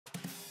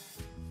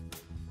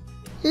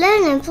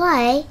Learn and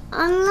play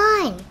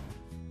online.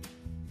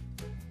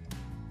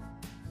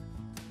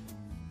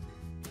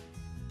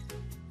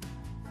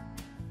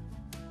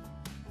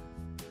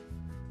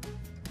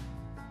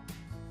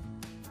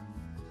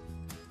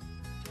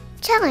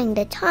 Telling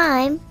the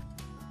time,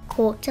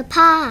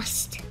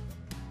 1/4.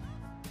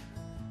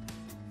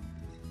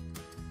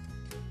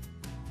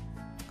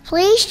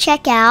 Please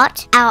check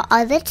out our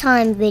other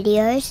time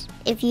videos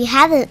if you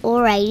haven't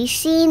already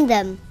seen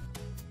them.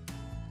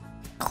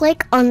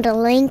 Click on the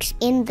links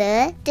in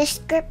the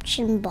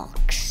description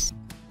box.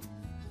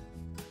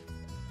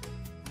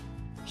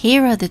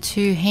 Here are the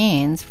two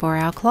hands for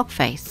our clock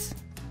face.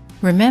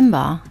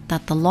 Remember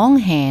that the long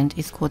hand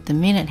is called the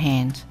minute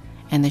hand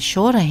and the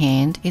shorter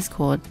hand is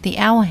called the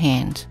hour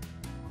hand.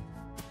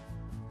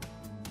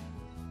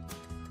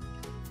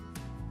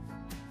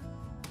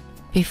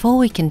 Before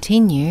we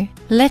continue,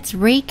 let's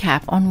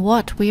recap on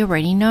what we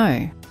already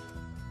know.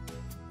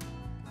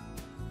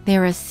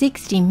 There are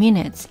 60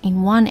 minutes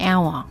in 1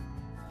 hour.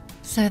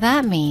 So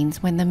that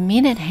means when the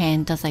minute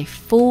hand does a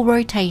full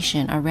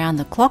rotation around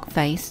the clock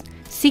face,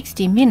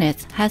 60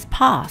 minutes has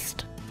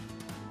passed.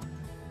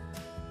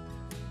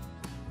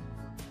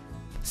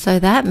 So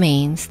that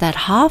means that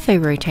half a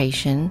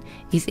rotation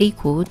is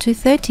equal to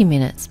 30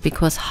 minutes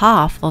because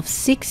half of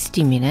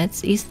 60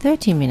 minutes is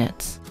 30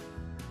 minutes.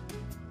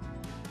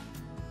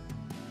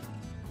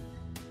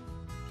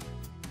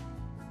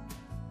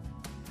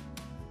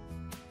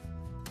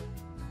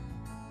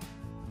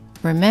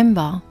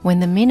 Remember, when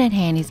the minute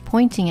hand is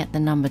pointing at the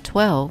number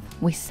 12,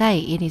 we say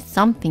it is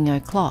something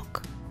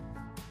o'clock.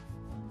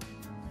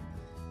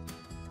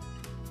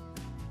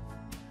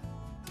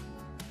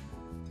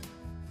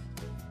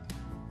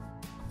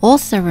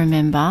 Also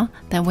remember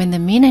that when the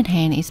minute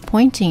hand is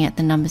pointing at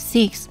the number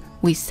 6,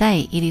 we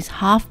say it is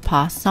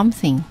 1/2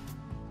 something.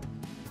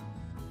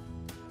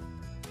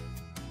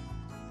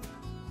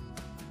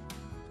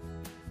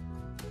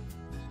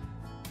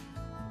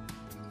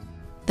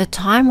 The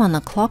time on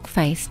the clock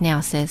face now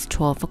says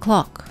 12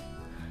 o'clock.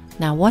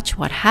 Now watch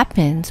what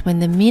happens when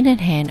the minute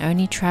hand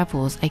only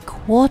travels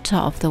 1/4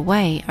 of the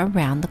way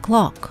around the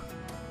clock.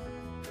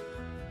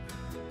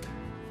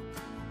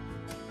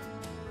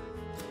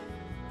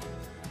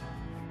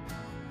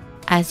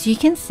 As you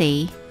can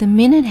see, the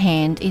minute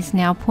hand is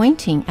now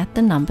pointing at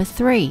the number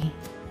 3.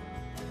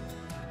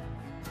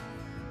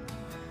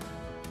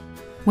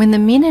 When the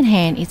minute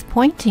hand is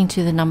pointing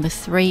to the number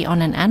 3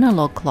 on an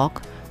analog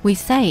clock, we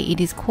say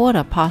it is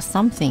 1/4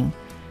 something,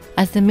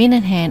 as the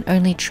minute hand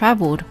only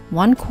travelled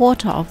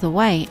 1/4 of the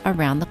way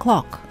around the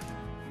clock.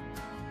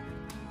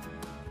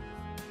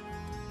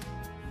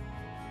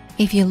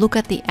 If you look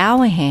at the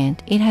hour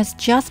hand, it has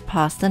just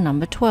passed the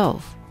number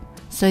 12.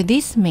 So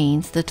this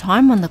means the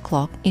time on the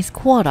clock is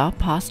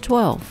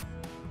 12:15.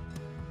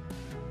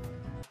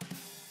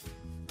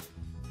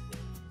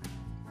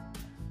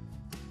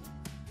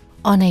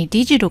 On a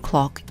digital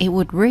clock, it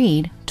would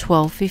read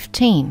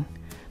 12:15.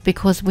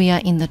 Because we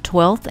are in the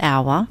 12th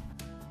hour,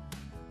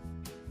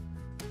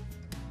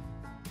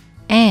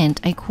 and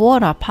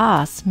 1/4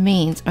 past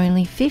means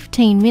only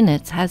 15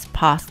 minutes has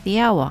passed the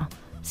hour,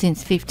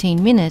 since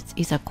 15 minutes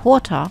is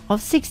 1/4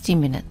 of 60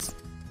 minutes.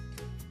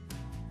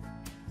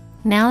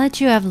 Now that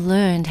you have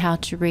learned how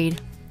to read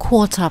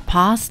 1/4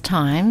 past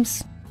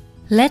times,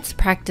 let's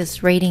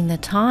practice reading the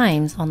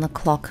times on the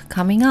clock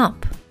coming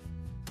up.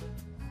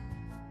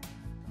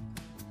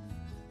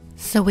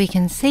 So we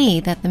can see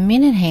that the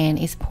minute hand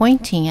is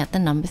pointing at the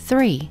number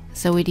 3,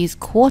 so it is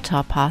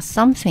 1/4 past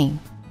something.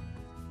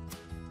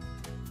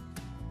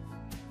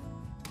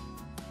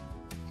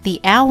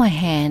 The hour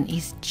hand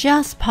is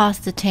just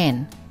past the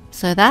 10,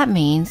 so that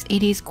means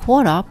it is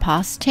 1/4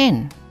 past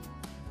 10,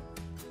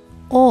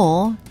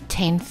 or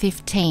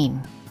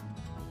 10:15.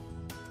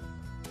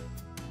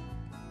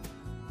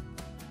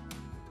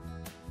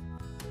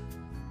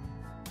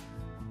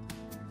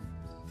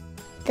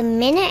 The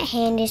minute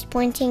hand is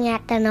pointing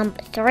at the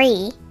number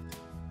 3,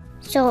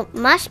 so it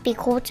must be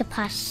 1/4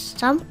 past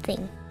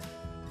something.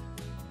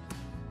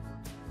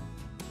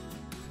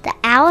 The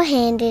hour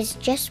hand is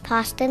just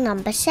past the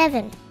number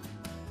 7.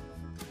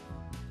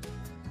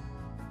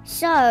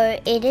 So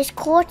it is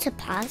 1/4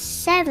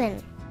 past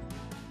 7,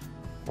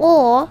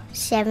 or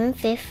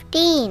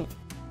 7:15.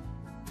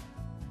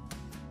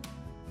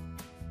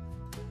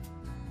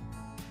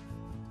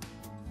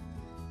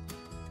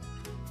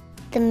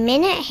 The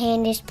minute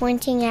hand is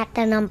pointing at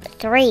the number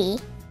 3,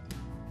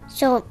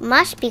 so it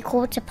must be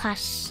 1/4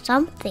 past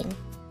something.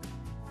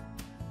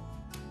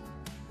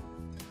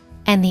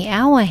 And the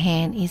hour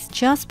hand is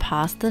just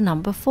past the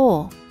number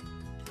 4.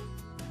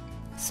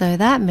 So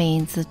that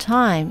means the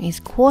time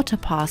is 1/4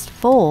 past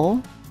 4,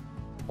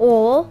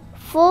 or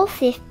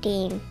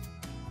 4:15.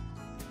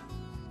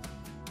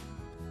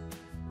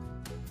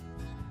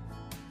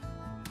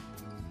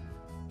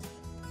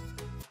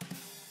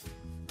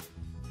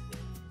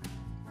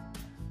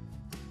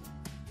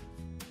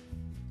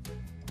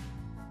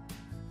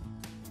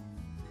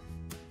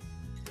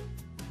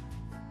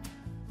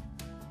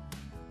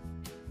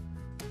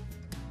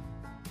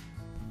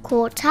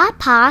 Quarter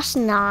past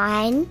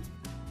 9,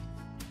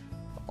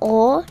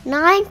 or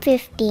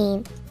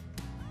 9:15.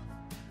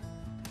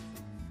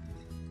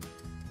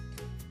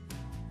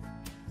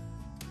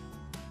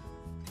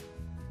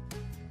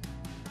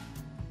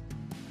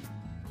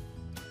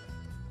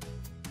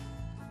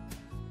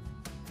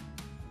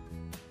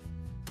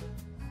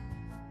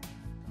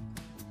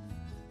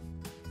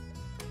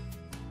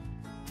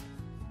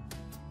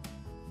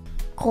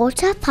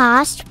 Quarter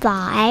past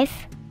 5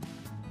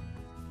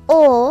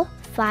 or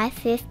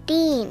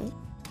 5:15.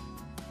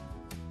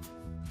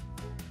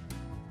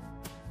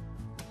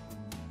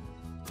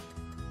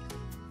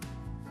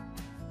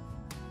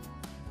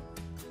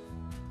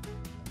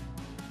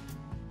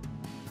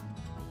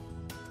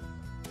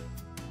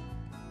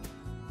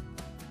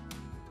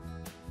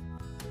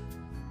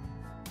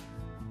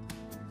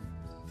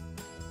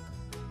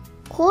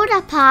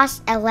 Quarter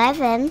past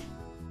 11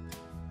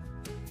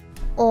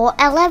 or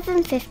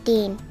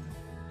 11:15.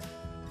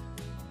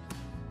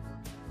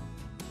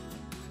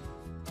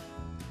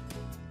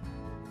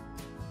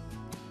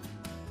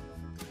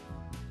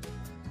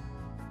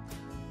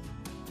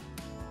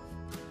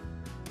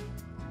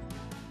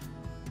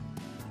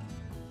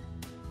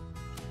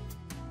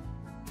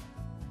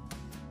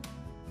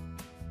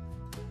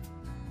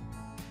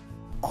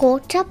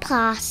 Quarter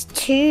past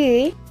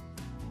 2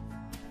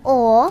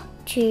 or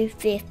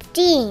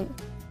 2:15.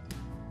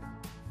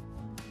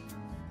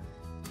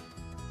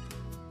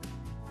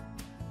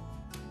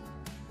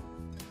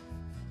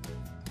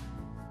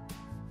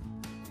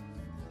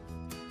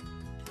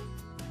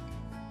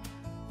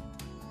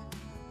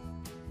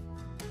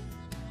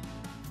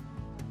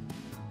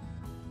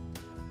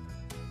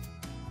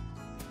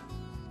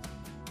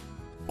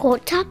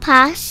 Quarter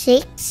past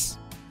 6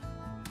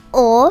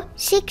 or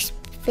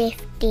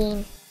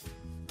 6:15.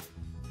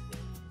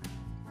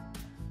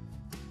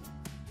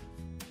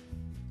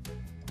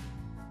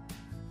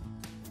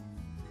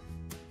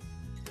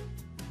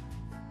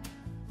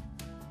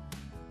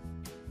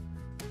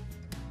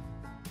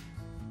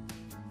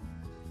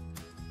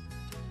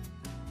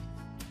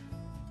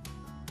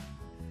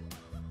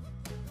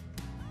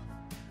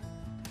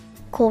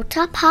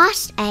 Quarter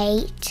past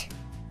 8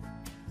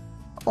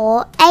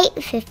 or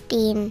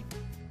 8:15.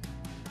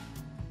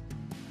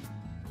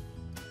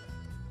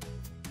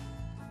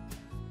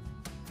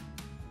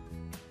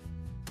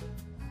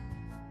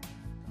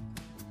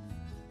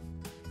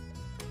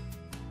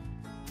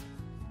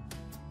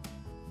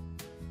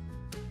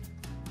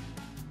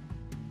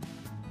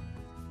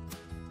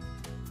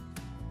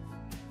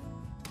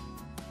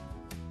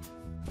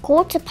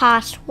 Quarter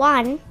past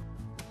 1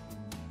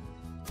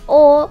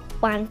 or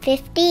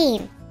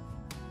 1:15.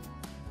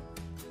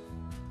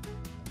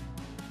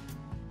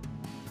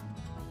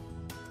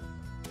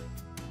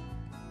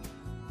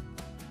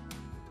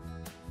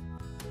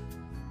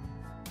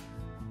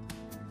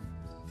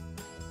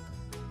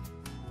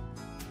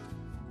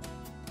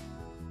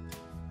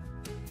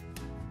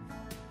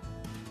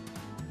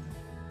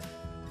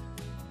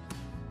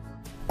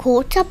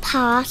 Quarter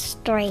past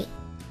 3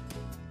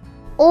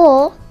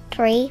 or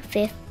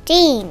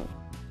 3:15.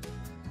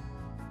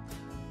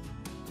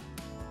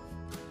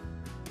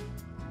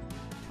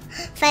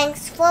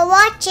 Thanks for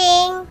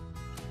watching.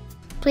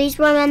 Please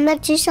remember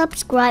to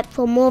subscribe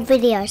for more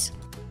videos.